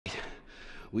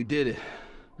We did it.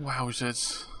 Wow,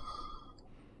 shit.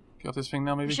 Get off this thing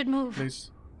now, maybe? We should move.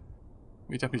 Please.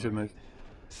 We definitely should move.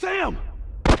 Sam!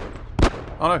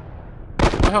 Oh no.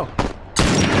 What the hell?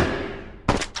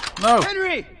 No!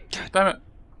 Henry! Damn it.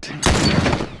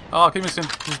 Oh, I keep missing.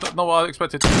 This is not what I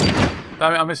expected.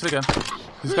 Damn it, I missed it again.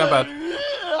 This is going bad.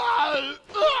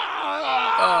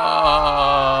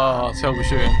 Oh, terrible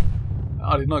shooting.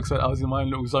 I did not expect I was in my own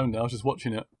little zone there. I was just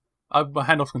watching it. I had my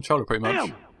hand off the controller pretty much.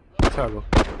 Damn. Terrible.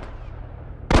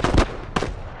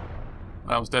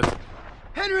 That was dead.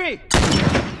 Henry!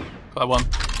 Got that one.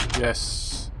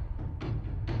 Yes.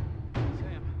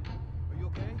 Sam, are you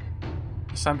okay?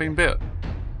 Sam being bit.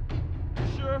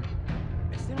 Sure.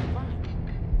 I said I'm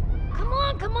fine. Come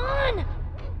on, come on!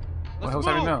 What the hell's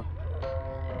go. happening now?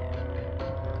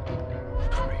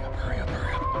 Hurry up, hurry up,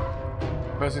 hurry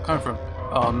up. Where's it coming from?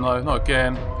 Oh no, not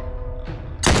again.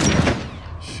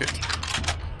 Shit.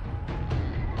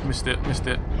 Missed it, missed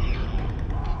it.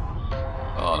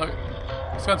 Oh no.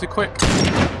 It's going too quick.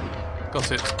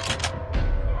 Got it.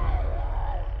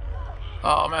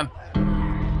 Oh man.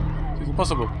 It's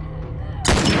impossible.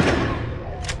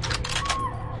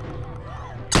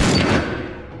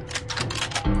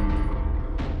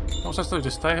 What am I supposed to do?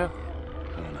 Just stay here?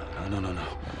 No.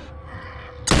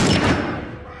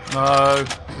 No,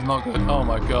 this is not good. Oh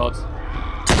my god.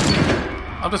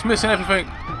 I'm just missing everything.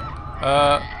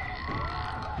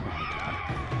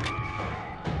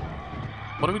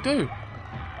 What do we do?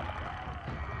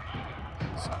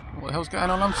 What the hell's going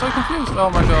on? I'm so confused. Oh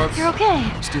my god. You're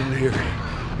okay. Still here.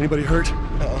 Anybody hurt?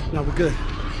 No, we're good.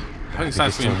 I think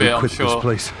Sam's being bit, I'm Quit sure. this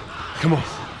place. Come on.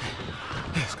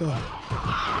 Let's go.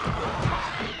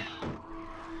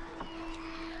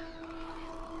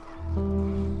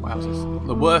 Wow, this is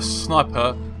the worst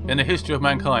sniper in the history of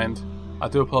mankind. I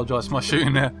do apologise for my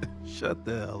shooting there. Shut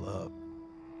the hell up.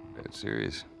 That's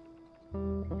serious.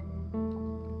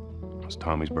 It's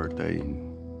Tommy's birthday,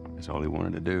 and that's all he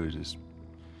wanted to do is just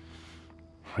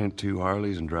rent 2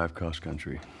 Harleys and drive cross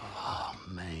country. Oh,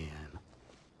 man.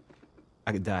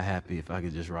 I could die happy if I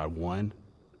could just ride one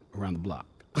around the block.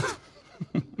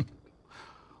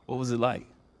 What was it like? It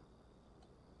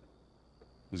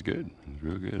was good. It was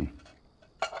real good.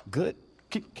 Good?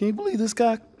 Can you believe this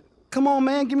guy? Come on,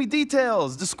 man, give me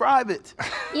details. Describe it.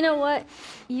 You know what?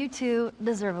 You two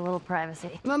deserve a little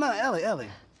privacy. No, Ellie.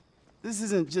 This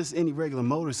isn't just any regular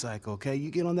motorcycle, okay?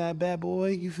 You get on that bad boy,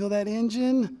 you feel that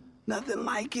engine? Nothing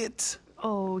like it.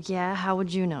 Oh, yeah? How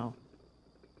would you know?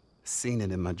 Seen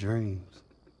it in my dreams.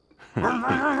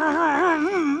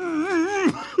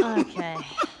 Okay.